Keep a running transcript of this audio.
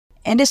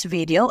In this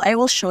video, I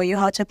will show you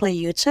how to play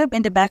YouTube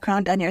in the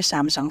background on your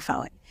Samsung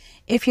phone.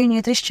 If you're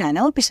new to this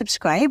channel, please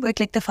subscribe or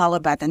click the follow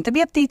button to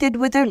be updated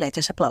with our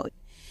latest upload.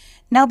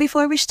 Now,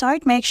 before we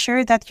start, make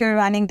sure that you're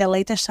running the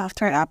latest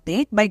software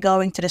update by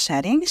going to the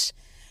settings,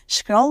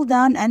 scroll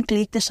down and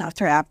click the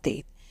software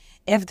update.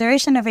 If there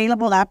is an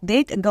available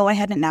update, go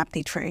ahead and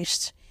update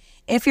first.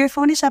 If your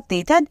phone is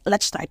updated,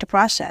 let's start the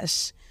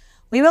process.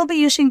 We will be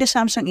using the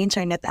Samsung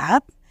Internet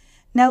app.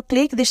 Now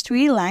click these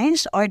three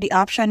lines or the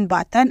option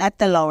button at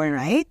the lower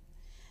right.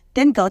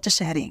 Then go to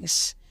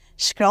Settings.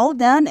 Scroll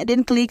down and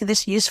then click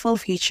this Useful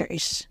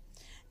Features.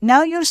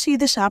 Now you'll see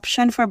this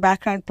option for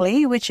background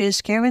play which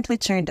is currently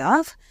turned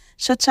off,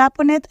 so tap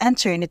on it and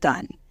turn it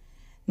on.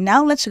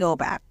 Now let's go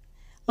back.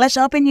 Let's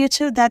open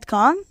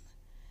youtube.com.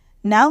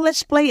 Now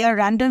let's play a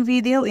random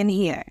video in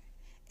here.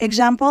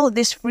 Example,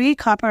 this free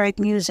copyright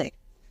music.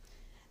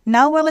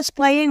 Now while it's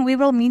playing, we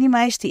will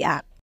minimize the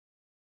app.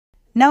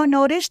 Now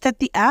notice that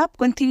the app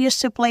continues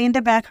to play in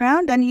the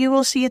background and you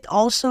will see it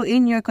also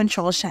in your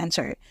control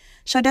center.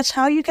 So that's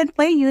how you can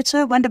play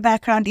YouTube on the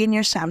background in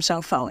your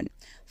Samsung phone.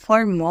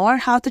 For more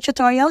how-to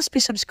tutorials,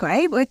 please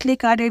subscribe or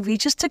click other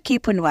videos to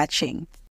keep on watching.